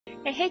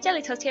Hey,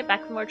 Jelly Toast here,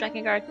 back for more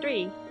Drakengard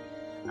 3.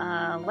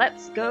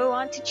 Let's go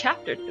on to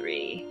Chapter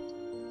 3.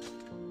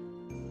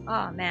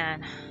 Oh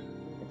man.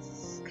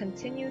 Let's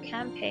continue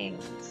campaign.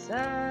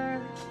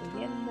 Sir,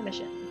 begin the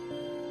mission.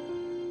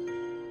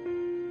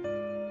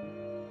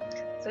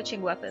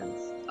 Switching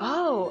weapons.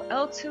 Oh,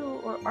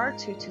 L2 or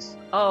R2 to...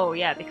 Oh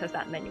yeah, because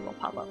that menu will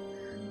pop up.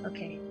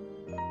 Okay.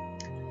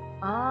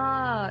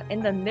 Ah,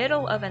 in the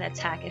middle of an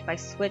attack, if I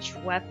switch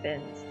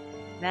weapons,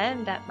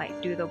 then that might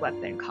do the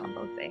weapon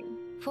combo thing.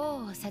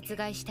 4を殺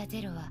害した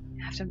ゼロは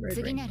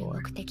次なる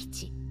目的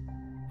地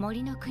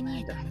森の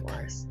国へと向か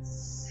う。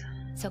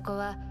そこ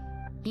は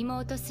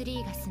妹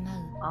3が住ま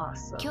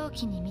う狂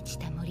気に満ち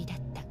た森だっ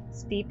た。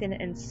Steeped in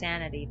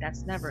insanity,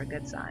 that's never a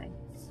good sign.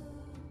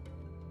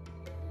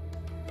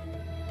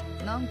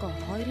 なんか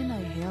入れな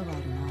い部屋があ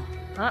る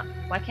な。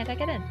Huh? Why can't I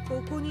get in?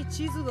 ここに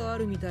地図があ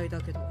るみたいだ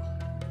けど。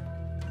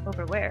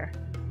Over where?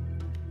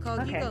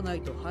 鍵がな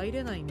いと入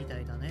れないみた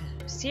いだね。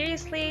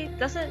Seriously?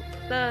 Doesn't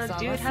the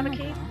dude have a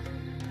key?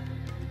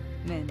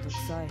 めんどく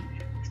さい。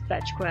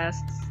Fetch quests.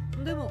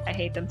 でも I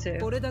hate them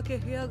too. これだけ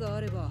部屋が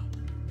あれば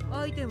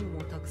アイテム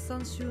もたくさ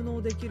ん収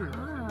納できるよ。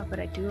Ah,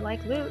 but I do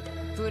like loot.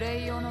 プ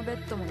レイ用のベ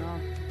ッドもな。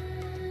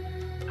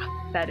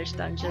Fetish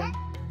dungeon.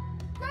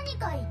 何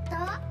か言っ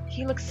た？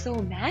 He looks so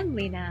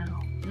manly now.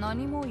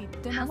 何も言っ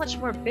てません。 How much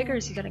more bigger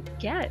is he gonna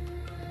get?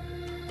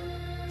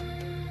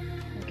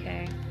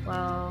 Okay,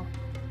 well,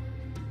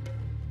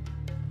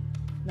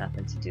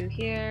 nothing to do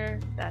here.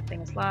 That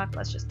thing is locked.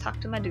 Let's just talk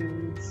to my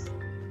dudes.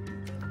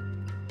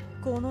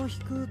 この飛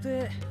空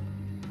艇、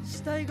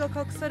死体が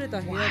隠され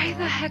た部屋が Why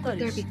the あ heck った would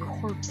り there し be て。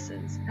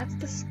 corpses? That's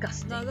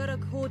disgusting. 長ら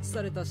く放置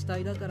された死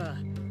体だから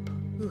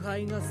腐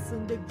敗が進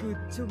んでぐっ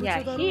ちょぐちょ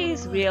Yeah, だろうな。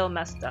 he's real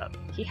messed up.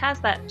 He has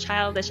that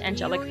childish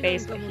angelic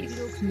face, but he's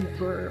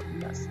super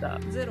messed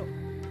up. ゼロ、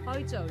吐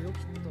いちゃうよき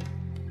っ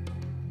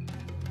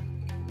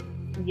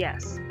と。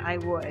 Yes, I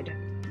would.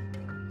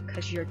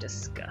 Cause you're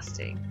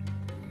disgusting.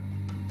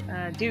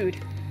 Dude.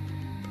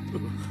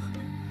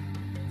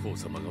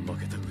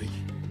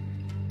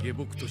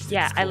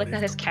 Yeah, I looked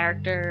at his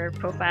character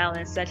profile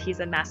and it said he's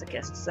a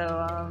masochist,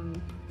 so,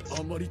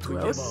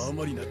 gross.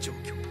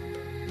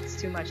 It's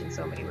too much in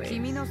so many ways.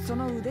 君のそ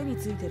の腕に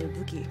ついてる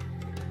武器、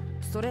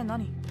それ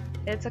何？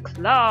 It's a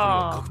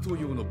claw!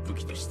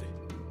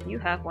 You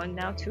have one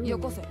now too. よ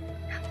こせ。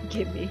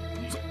 Give me.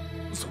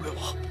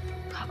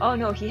 Oh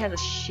no, he has a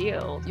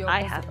shield.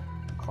 I have a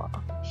claw.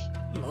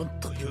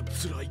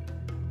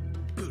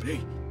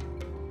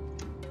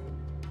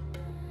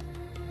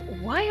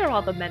 Why are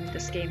all the men in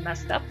this game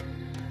messed up?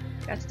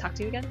 Do I have to talk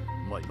to you again?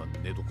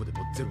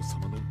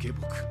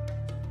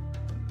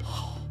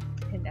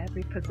 In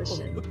every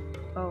position.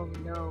 Oh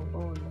no,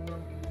 oh no.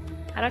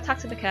 How do I talk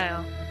to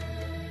Mikhail?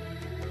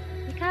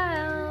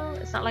 Mikhail!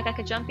 It's not like I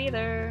could jump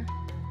either.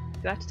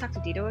 Do I have to talk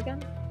to Dito again?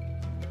 Do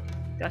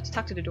I have to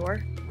talk to the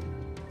door?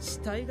 死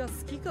体が好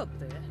きかっ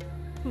て？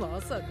ま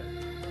さか。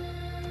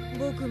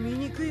僕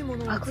醜いも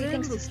のは Ugly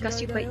全 things 部 disgust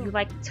嫌 you, いだ but よ。 you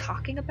like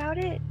talking about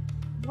it?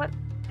 What?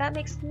 That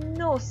makes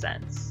no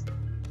sense.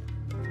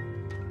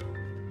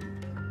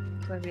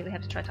 Do I really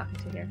have to try talking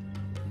to you here?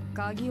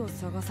 鍵を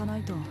探さな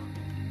いと。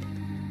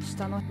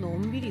下のの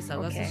んびり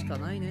探すしか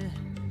ないね。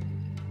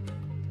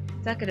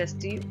Zacchaeus,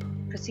 do you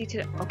proceed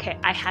to... Okay,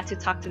 I had to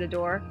talk to the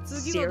door?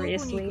 次はどこに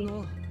行く Seriously?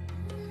 の？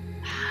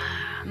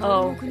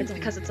 Oh, it's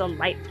because it's a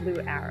light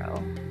blue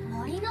arrow.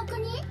 森の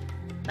国？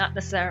 Not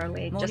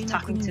necessarily, just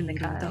talking to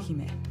Mikhail.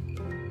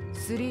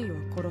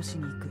 3を殺し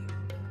に行く。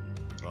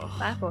 5,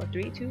 4,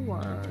 3, 2,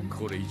 1.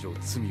 これ以上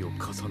罪を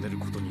重ねる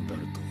ことになる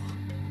と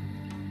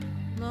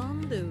は。な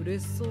んで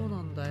嬉しそう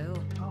なんだよ。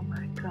 Oh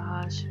my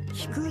gosh.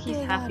 飛空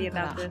He's 艇があ happy るか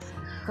about ら this.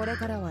 これ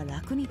からは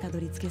楽にたど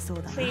り着けそう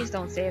だな。 Please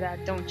don't say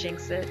that. Don't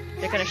jinx it.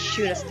 They're gonna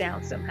shoot us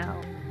down somehow.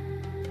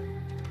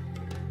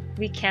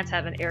 We can't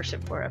have an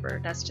airship forever.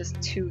 That's just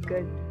too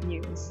good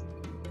news.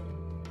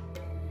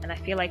 And I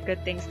feel like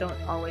good things don't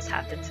always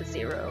happen to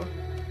Zero.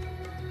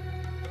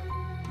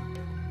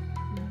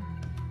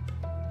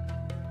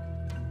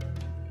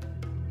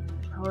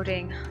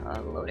 Loading.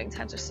 The loading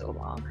times are so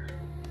long.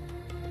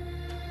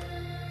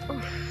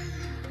 Oof.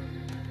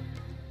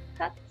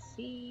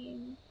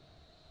 Cutscene.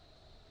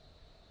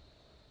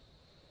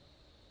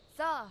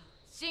 さあ、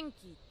新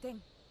規一転。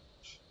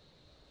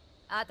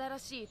新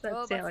しい討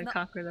Let's sail 伐 and の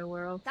conquer the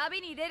world.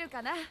 旅に出る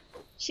かな。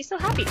 She's so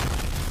happy.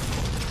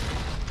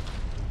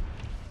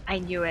 I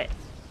knew it.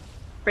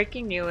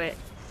 Freaking knew it.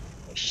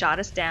 They shot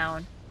us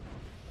down.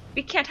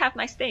 We can't have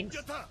nice things.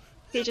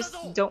 They just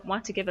don't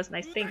want to give us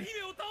nice things.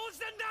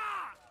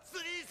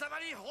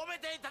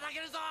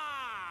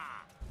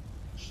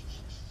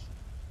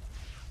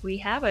 We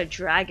have a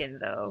dragon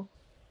though.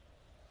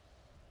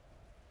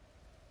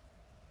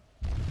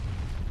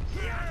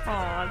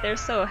 Aw, they're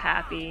so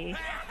happy.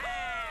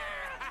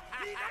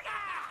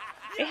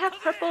 They have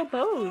purple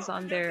bows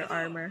on their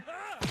armor.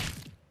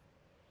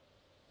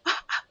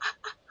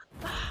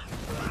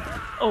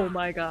 Oh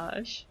my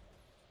gosh.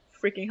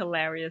 Freaking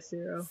hilarious,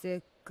 Zero. せ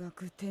っか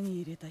く手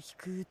に入れた飛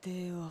空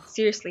艇を。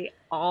 Seriously,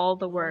 all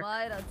the お work.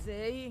 前ら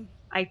全員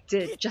I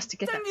did just to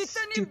get that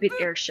stupid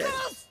airship.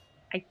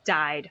 I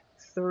died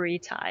 3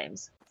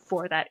 times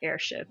for that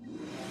airship.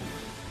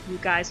 You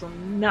guys will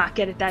not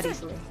get it that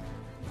easily.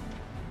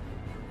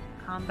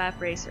 Combat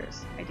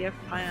bracers. Idea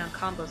for playing on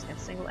combos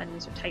against single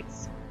enemies or tight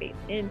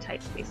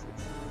spaces.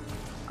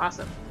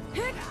 Awesome.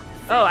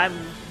 Oh, I'm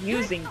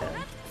using them.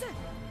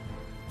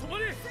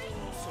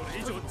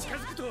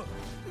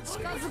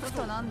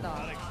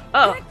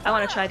 Oh, I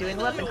want to try doing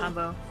a weapon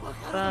combo.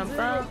 Bum,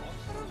 bum.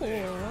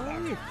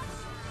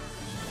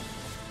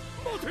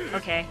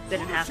 Okay,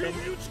 didn't happen.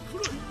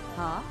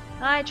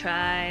 I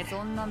tried.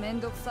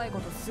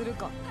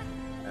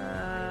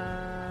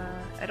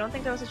 I don't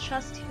think there was a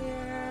chest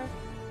here.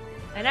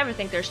 I never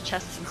think there's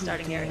chests in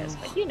starting areas,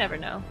 but you never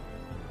know.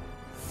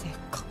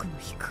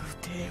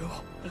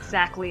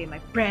 Exactly, my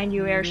brand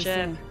new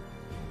airship.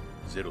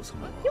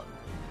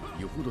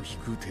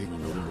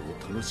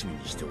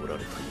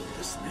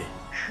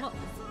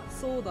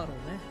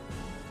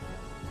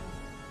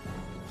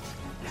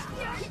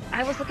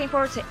 I was looking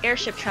forward to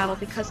airship travel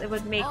because it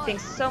would make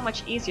things so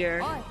much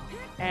easier,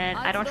 and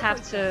I don't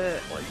have to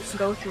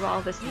go through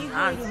all this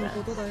nonsense.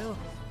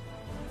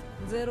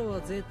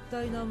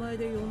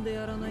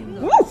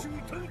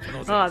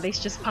 Oh, they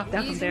just popped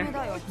out from there.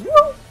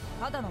 Woo!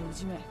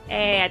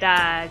 Hey, I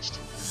dodged.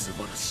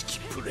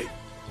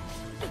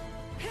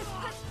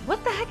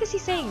 What the heck is he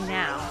saying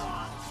now?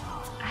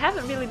 I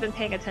haven't really been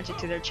paying attention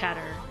to their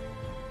chatter.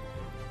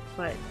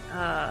 But,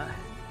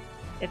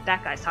 if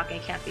that guy's talking,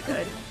 it can't be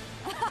good.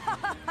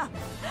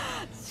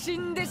 Such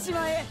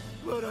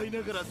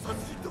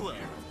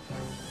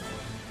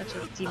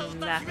a demon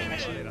laughing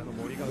at you.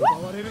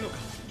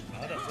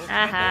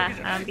 Haha,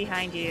 I'm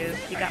behind you.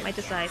 You got my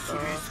disciple.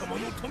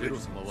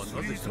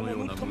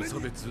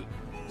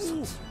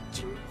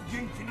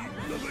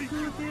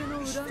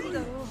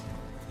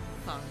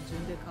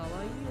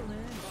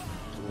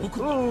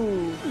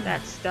 Ooh,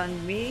 that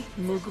stunned me.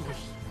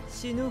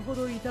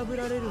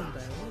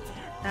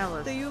 That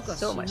was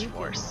so much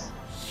force.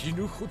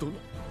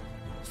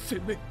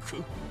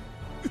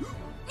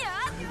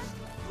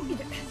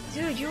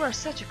 Dude, you are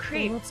such a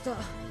creep.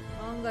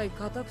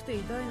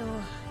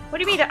 What do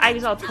you mean that I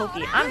use all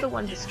pokey? I'm the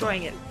one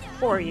destroying it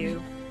for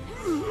you.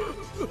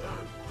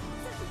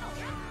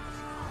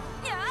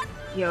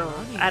 Yo,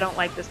 I don't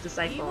like this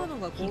disciple.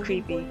 He's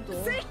creepy.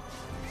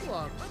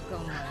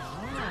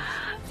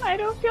 I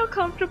don't feel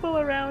comfortable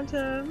around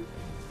him.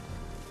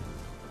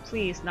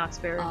 Please, not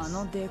spirits.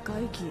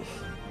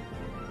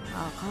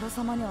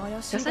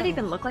 Does that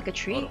even look like a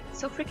tree? It's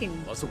so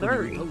freaking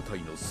blurry.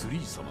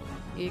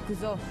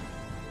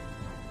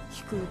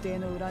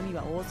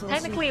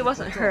 Technically it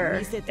wasn't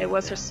her, it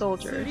was her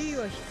soldiers.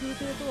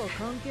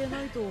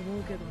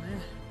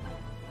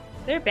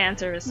 Their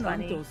banter is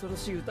funny,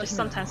 just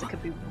sometimes it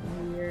could be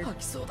weird.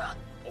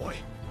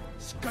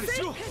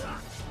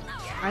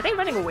 Are they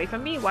running away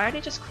from me? Why are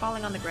they just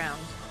crawling on the ground?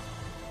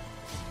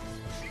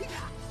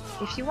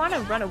 If you want to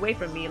run away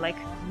from me, like,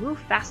 move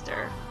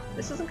faster.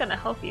 This isn't gonna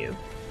help you.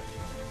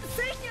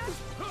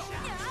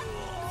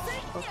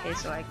 Okay,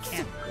 so I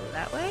can't go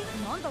that way?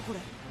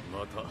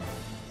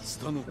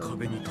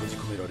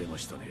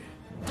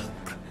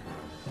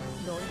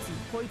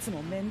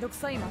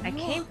 I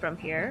came from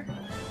here.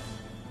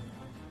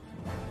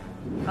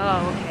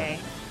 Oh, okay.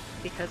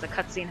 Because a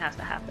cutscene has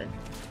to happen.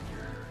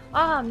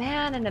 Oh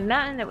man, in the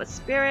mountain it was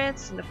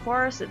spirits, in the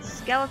forest it's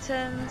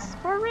skeletons.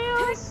 For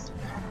reals?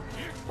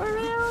 For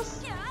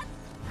reals?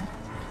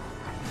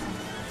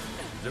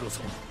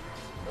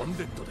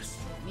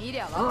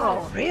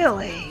 Oh,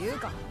 really?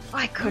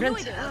 I couldn't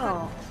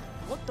tell.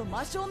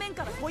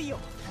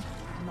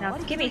 Now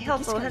give me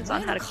helpful hints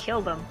on how to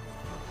kill them.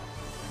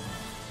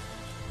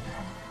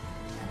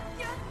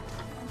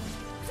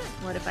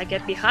 What if I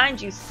get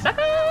behind you,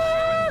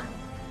 sucker?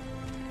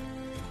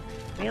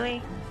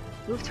 Really?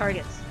 Move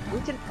targets.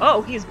 Move to—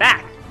 oh, he's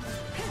back!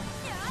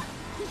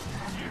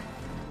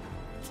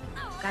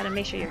 Gotta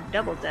make sure you're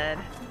double dead.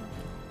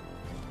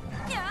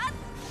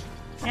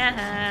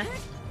 Haha.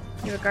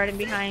 You were guarding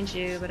behind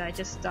you, but I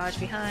just dodged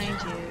behind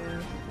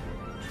you.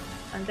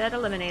 Undead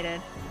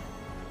eliminated.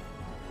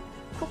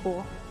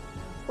 Cool.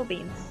 Cool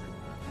beans.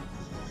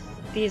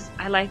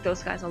 I like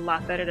those guys a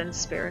lot better than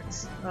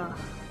spirits. Ugh.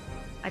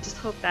 I just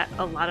hope that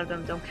a lot of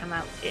them don't come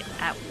out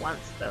at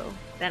once though.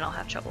 Then I'll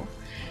have trouble.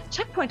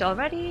 Checkpoint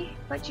already?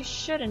 But you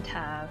shouldn't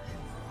have.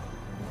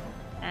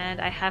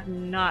 And I have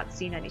not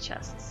seen any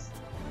chests.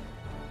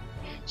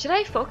 Should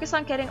I focus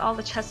on getting all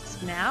the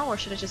chests now, or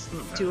should I just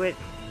do it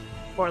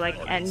for like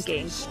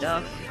endgame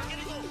stuff?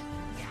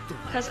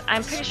 Because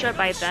I'm pretty sure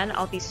by then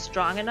I'll be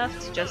strong enough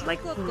to just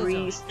like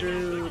breeze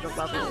through the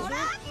levels.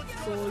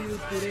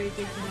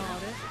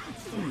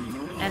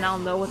 And I'll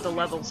know what the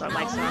levels are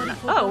like, so I'm not—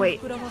 oh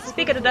wait,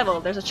 speak of the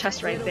devil, there's a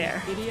chest right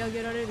there.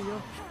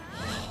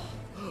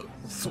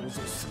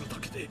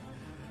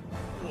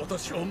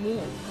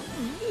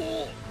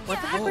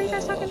 What the heck were you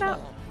guys talking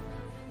about?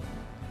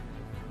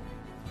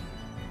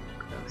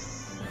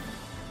 Gross.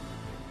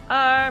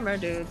 Armor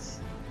dudes.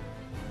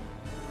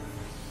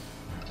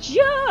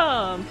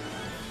 Jump!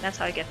 That's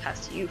how I get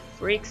past you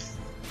freaks.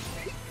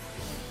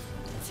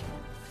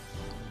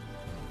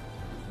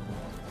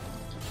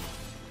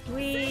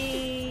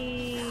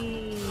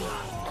 Whee!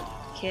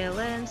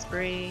 Killing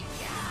spree.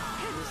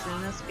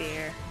 Using a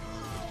spear.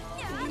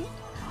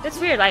 It's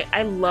weird, like,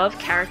 I love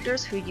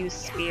characters who use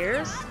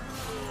spears,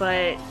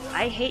 but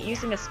I hate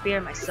using a spear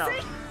myself.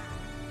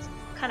 It's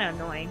kind of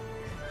annoying.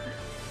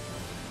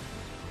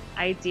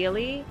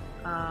 Ideally,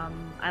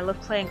 I love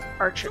playing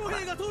archer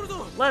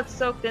classes. Blood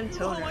soaked in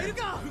toner.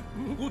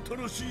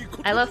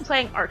 I love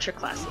playing archer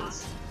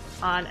classes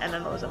on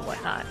MMOs and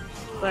whatnot,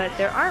 but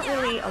there aren't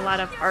really a lot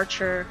of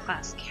archer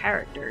class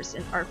characters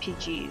in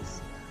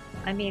RPGs.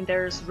 I mean,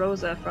 there's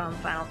Rosa from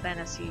Final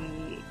Fantasy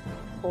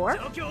IV,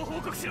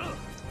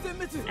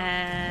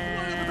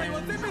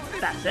 and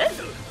that's it.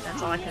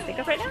 That's all I can think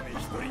of right now.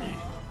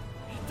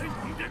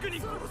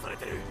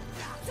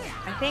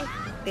 I think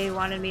they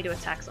wanted me to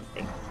attack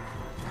something.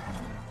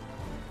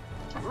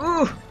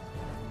 Ooh!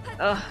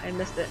 Oh, I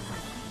missed it.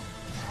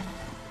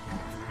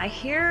 I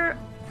hear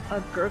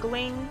a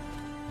gurgling,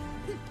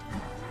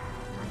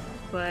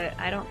 but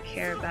I don't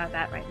care about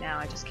that right now.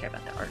 I just care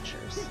about the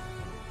archers.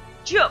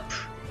 Jump!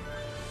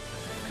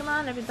 Come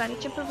on, everybody,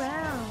 jump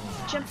around.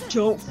 Jump.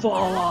 Don't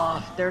fall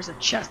off. There's a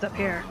chest up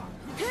here.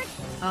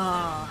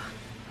 Ah.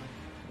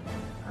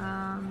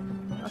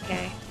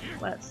 Okay.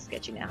 Let's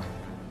get you now.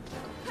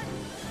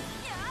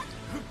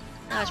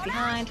 Dodge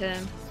behind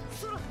him.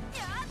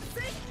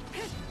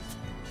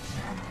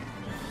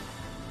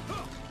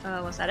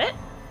 Was that it?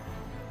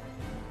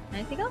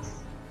 Anything else?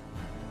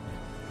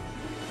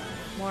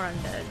 More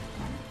undead.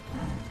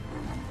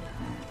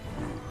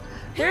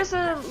 There's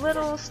a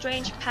little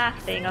strange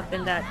path thing up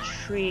in that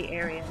tree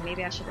area.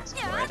 Maybe I should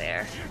explore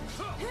there.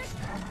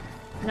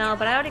 No,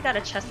 but I already got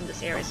a chest in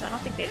this area, so I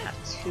don't think they'd have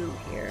two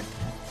here.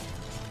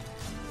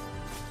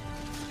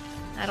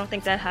 I don't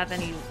think they'd have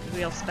any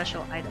real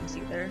special items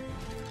either.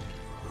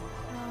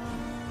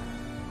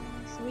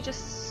 So we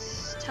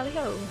just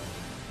tally-ho.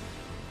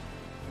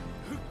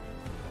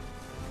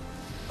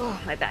 Oh,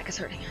 my back is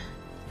hurting.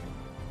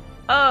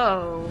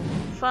 Oh,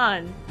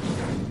 fun.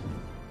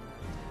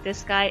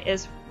 This guy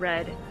is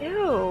red.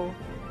 Ew.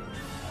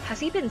 Has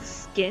he been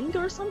skinned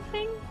or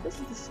something? This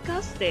is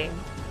disgusting.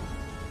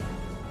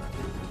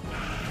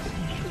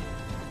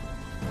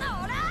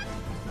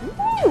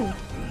 Woo!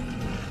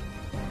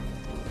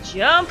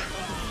 Jump!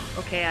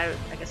 Okay,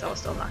 I guess I'll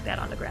still knock that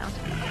on the ground.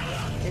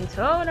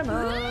 Intona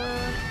mode.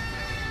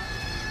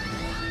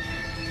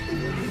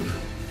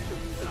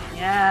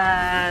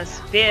 Yes,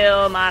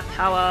 feel my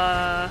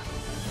power.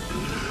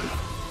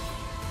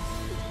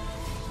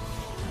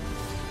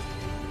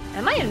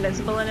 Am I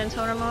invincible in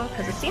Intona mode?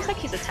 Because it seems like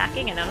he's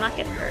attacking and I'm not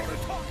getting hurt.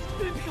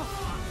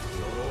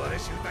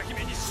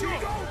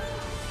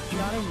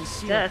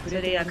 Death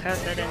to the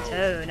accursed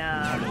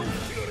Intona.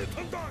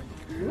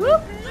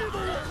 Whoop!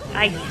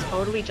 I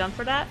totally jumped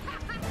for that.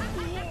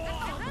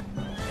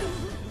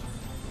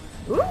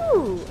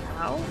 Ooh!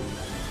 Ow.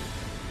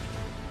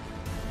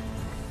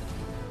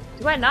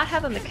 Do I not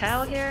have a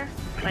Mikhail here?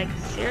 Like,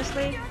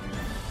 seriously?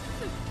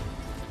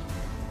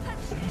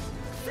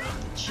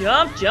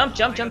 Jump, jump,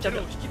 jump, jump, jump,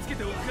 jump.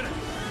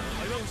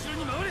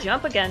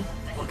 Jump again.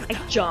 I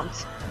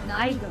jumped.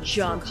 I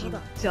jumped, you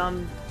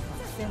dumb.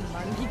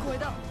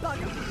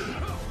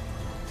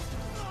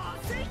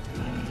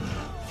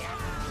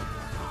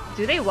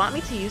 Do they want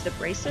me to use the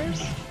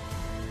bracers?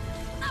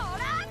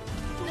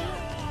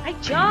 I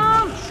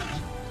jumped!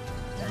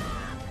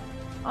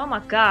 Oh my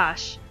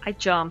gosh, I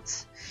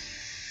jumped.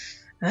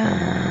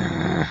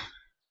 I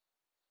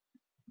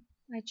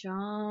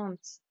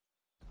jumped.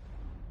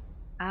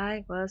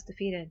 I was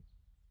defeated.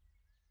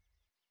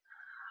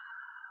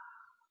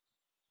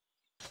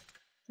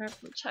 Start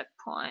from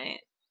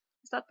checkpoint.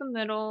 Is that the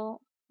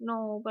middle?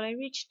 No, but I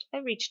reached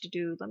a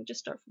dude. Let me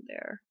just start from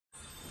there.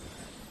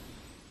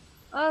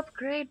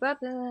 Upgrade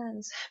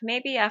weapons.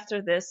 Maybe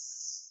after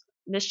this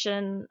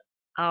mission,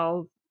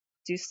 I'll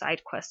do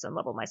side quests and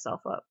level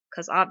myself up.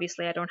 Because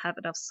obviously I don't have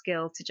enough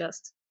skill to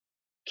just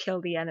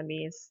kill the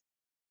enemies.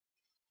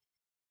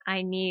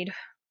 I need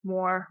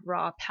more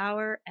raw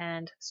power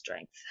and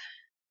strength.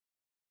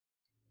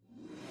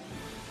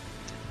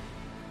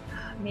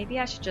 Maybe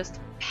I should just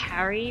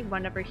parry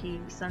whenever he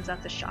sends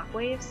out the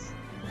shockwaves.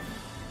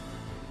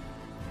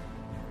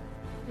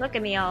 Look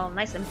at me all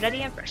nice and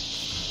ready and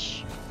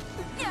fresh.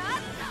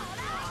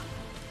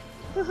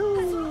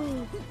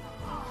 Woohoo!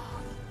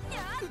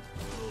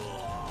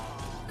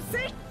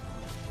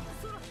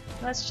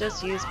 Let's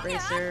just use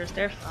bracers,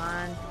 they're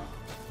fun.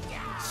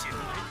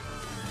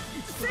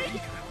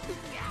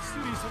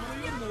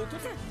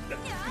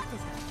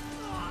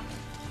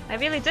 I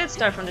really did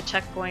start from the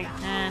checkpoint.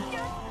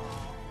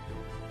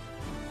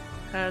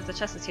 Because the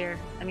chest is here.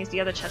 That means the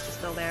other chest is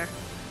still there.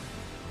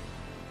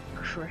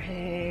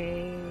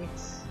 Great.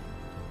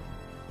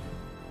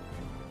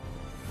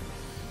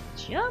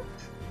 Jump.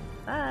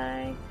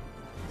 Bye.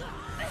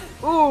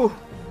 Ooh!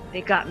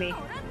 They got me.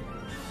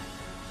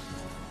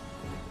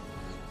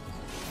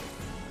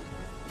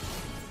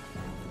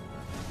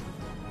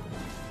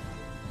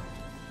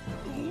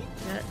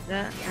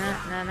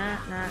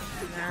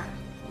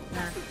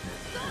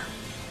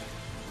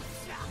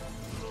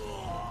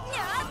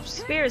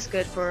 Spear is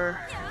good for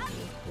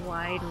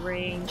wide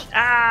range.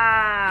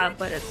 Ah,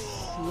 but it's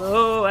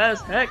slow as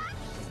heck.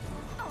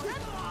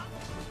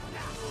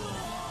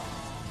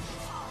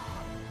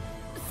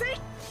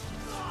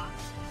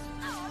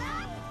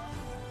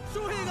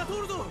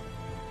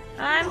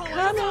 I'm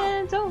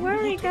coming! Don't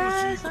worry,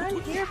 guys. I'm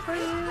here for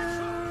you.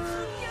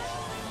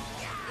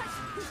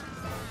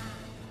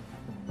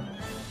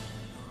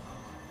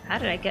 How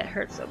did I get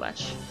hurt so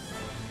much?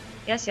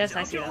 Yes, yes,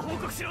 I see them.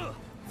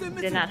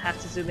 Did not have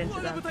to zoom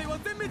into them.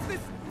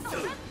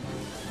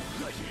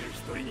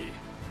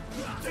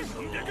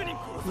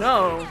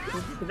 No!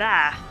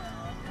 That.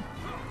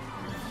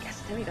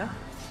 Yes, there we go.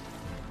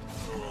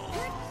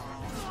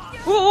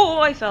 Oh,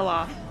 I fell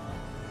off.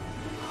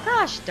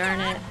 Gosh darn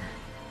it.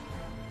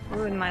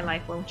 Ruin my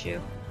life, won't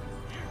you?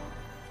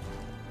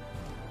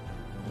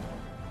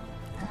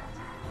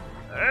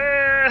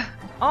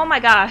 Oh my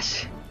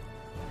gosh.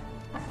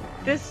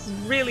 This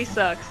really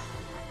sucks.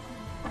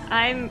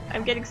 I'm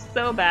getting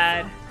so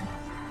bad.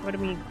 What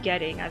am I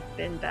getting? I've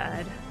been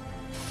bad.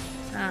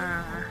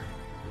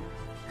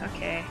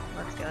 Okay,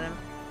 let's get him.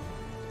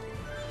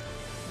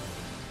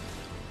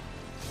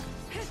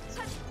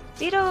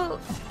 Dito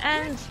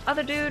and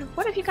other dude,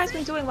 what have you guys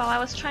been doing while I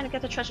was trying to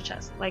get the treasure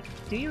chest? Like,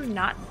 do you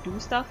not do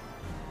stuff?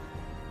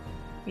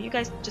 Are you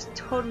guys just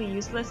totally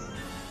useless?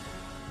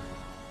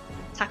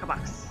 Attack a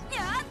box.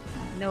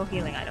 No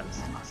healing items.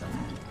 Awesome.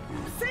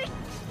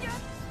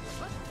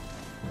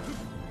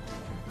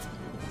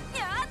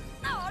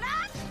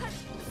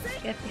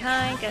 Get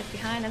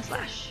behind and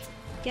slash.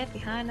 Get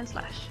behind and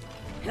slash.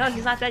 No,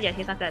 he's not dead yet.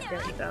 He's not dead. There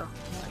you go.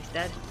 No, he's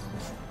dead.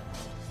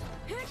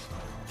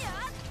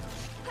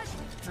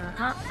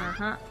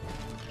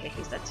 Okay,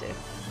 he's dead too.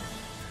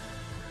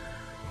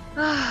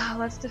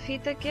 Let's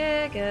defeat the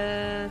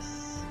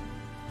Gigas.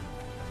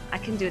 I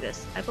can do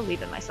this. I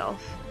believe in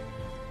myself.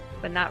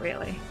 But not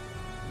really.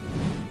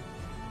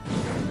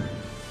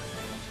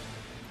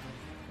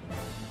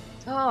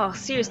 Oh,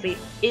 seriously.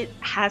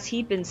 Has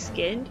he been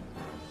skinned?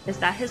 Is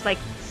that his, like,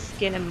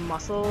 skin and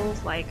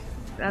muscles? Like,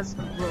 that's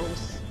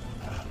gross.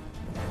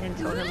 In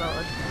total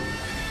mode.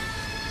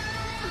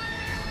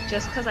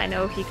 Just because I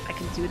know I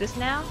can do this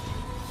now.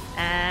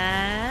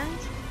 And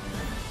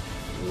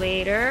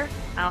later,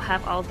 I'll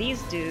have all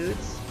these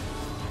dudes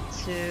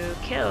to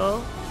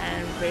kill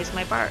and raise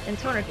my bar and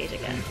toner gauge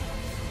again.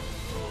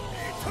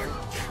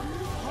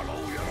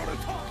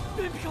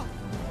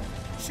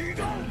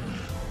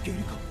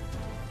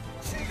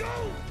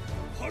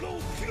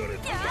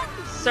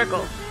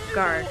 Circle.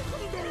 Guard.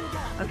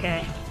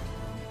 Okay.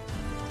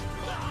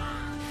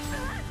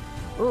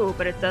 Ooh,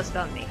 but it does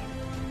stun me.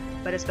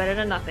 But it's better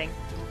than nothing.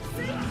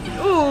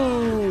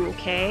 Ooh,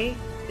 okay.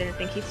 Didn't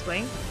think he'd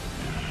swing.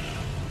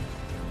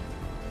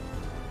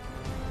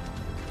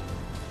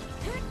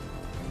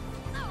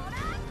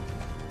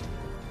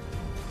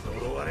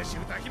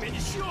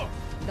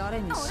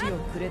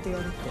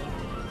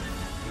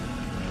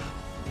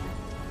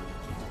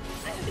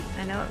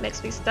 I know it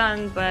makes me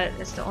stunned, but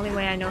it's the only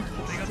way I know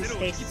to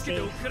stay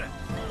safe.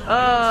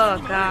 Oh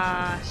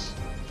gosh.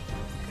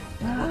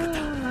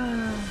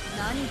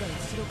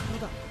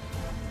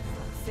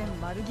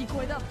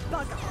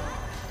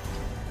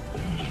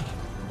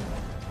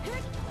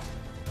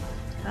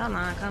 Come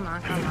on, come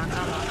on, come on,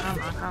 come on, come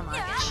on, come on.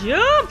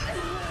 Jump!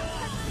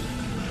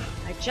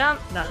 I jump,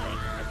 nothing.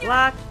 I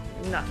block,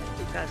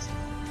 nothing. Because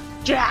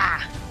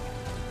ja!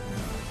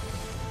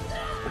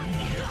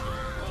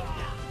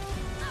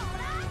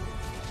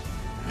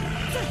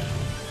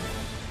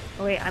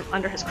 Oh wait, I'm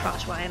under his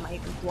crotch. Why am I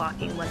even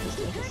blocking when he's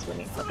doing his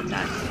swinging flip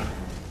attacks?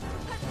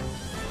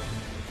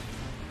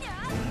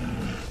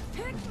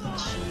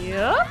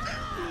 Jump!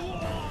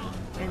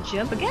 And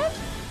jump again?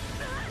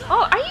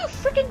 Oh, are you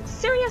freaking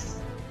serious?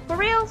 For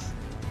reals?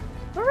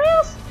 For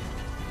reals?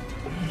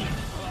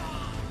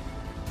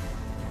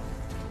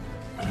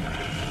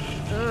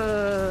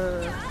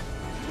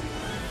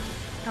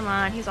 Come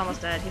on, he's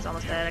almost dead. He's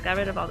almost dead. I got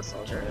rid of all the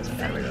soldiers. I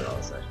got rid of all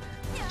the soldiers.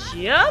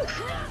 Jump!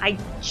 I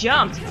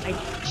jumped! I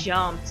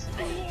jumped.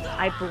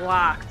 I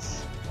blocked.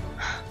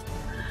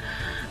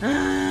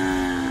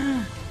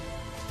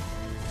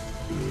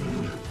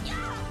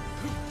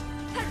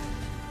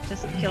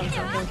 Just kill him,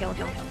 kill him, kill him, kill him,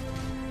 kill him.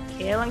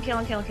 Kill him, kill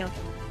him, kill him, kill him.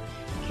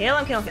 Kill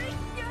him, kill him, kill him.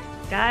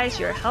 Guys,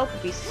 your help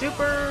would be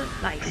super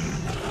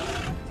nice.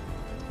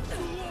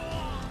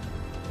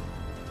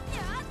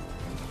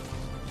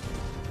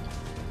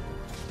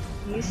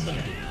 He's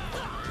here.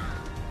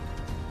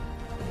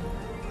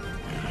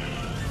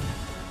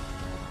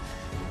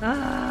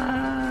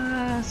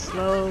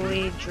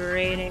 Slowly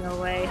draining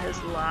away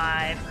his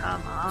life.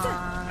 Come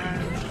on.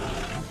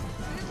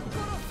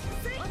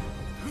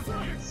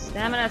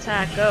 Stamina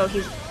attack, go.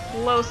 He's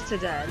close to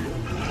dead.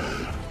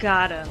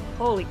 Got him.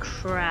 Holy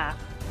crap.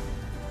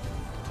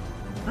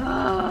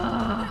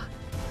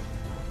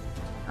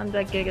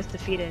 Undead Gigas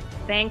defeated.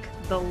 Thank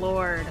the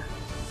Lord.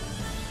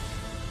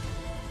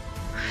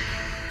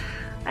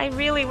 I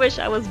really wish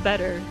I was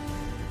better.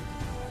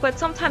 but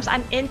sometimes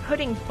I'm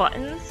inputting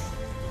buttons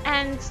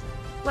and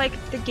like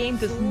the game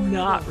does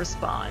not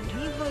respond.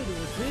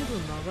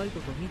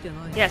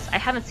 Yes, I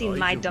haven't seen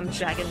My Dumb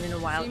Dragon in a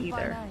while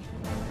either.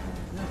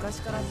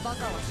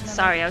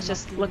 Sorry, I was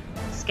just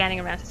scanning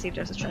around to see if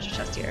there's a treasure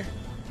chest here.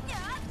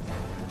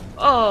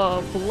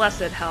 Oh,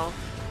 blessed health.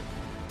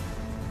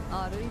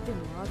 I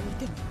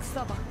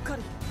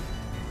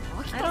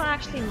don't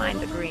actually mind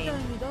the green.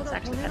 It's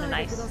actually kind of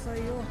nice.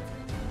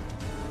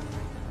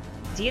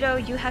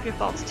 Dito, you have your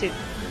faults too.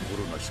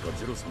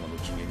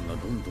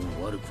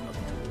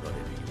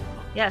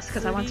 Yes,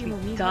 because I want to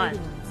be done.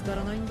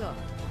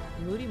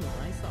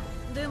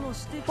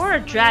 For a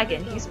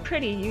dragon, he's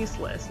pretty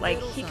useless.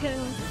 Like, he can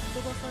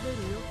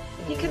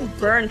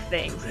burn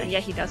things, and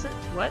yet he doesn't?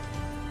 What?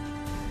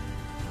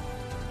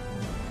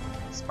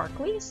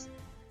 Sparklies?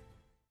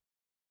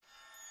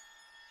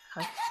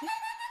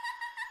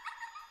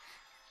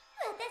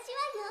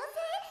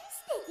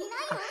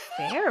 A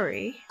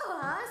fairy?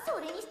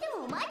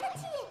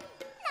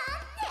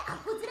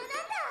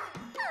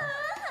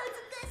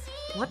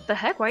 What the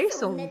heck? Why are you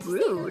so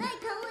rude?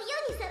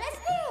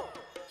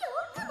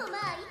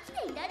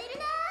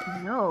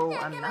 No,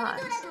 I'm not.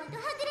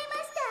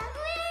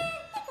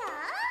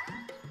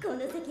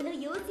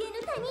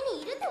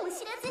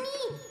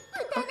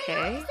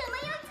 Okay.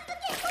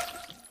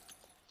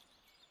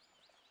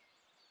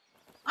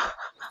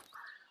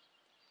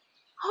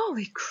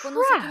 Holy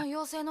crap!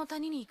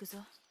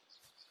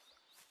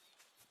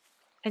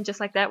 And just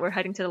like that, we're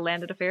heading to the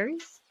land of the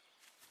fairies?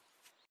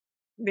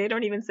 They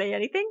don't even say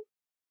anything?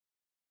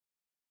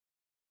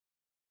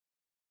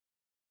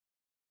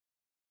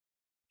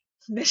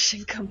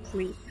 Mission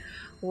complete.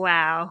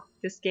 Wow,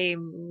 this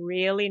game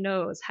really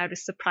knows how to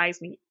surprise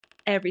me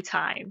every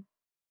time.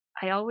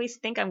 I always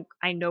think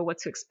I know what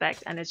to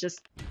expect, and it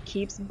just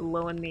keeps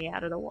blowing me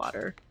out of the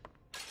water.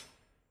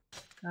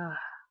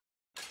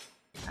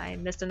 I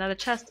missed another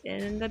chest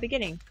in the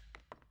beginning.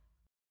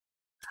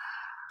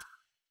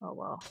 Oh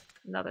well,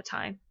 another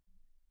time.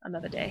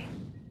 Another day.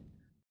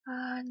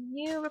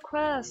 New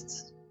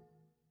requests!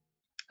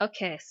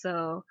 Okay,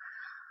 so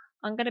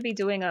I'm gonna be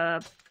doing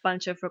a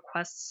bunch of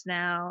requests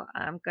now.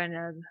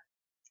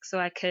 So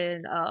I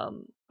can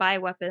buy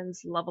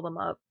weapons, level them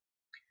up,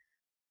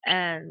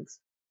 and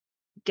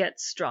get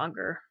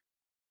stronger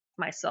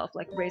myself,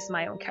 like raise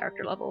my own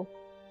character level.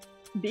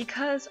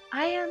 Because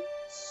I am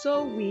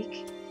so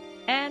weak,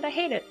 and I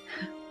hate it.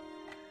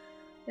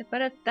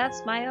 But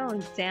that's my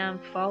own damn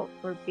fault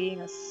for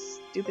being a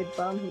stupid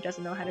bum who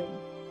doesn't know how to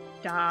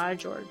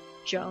dodge or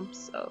jump,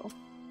 so...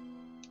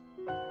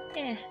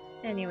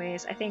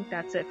 Anyways, I think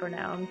that's it for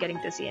now. I'm getting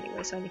dizzy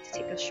anyway, so I need to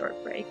take a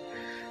short break.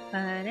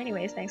 But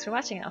anyways, thanks for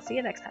watching, and I'll see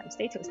you next time.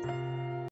 Stay toasty.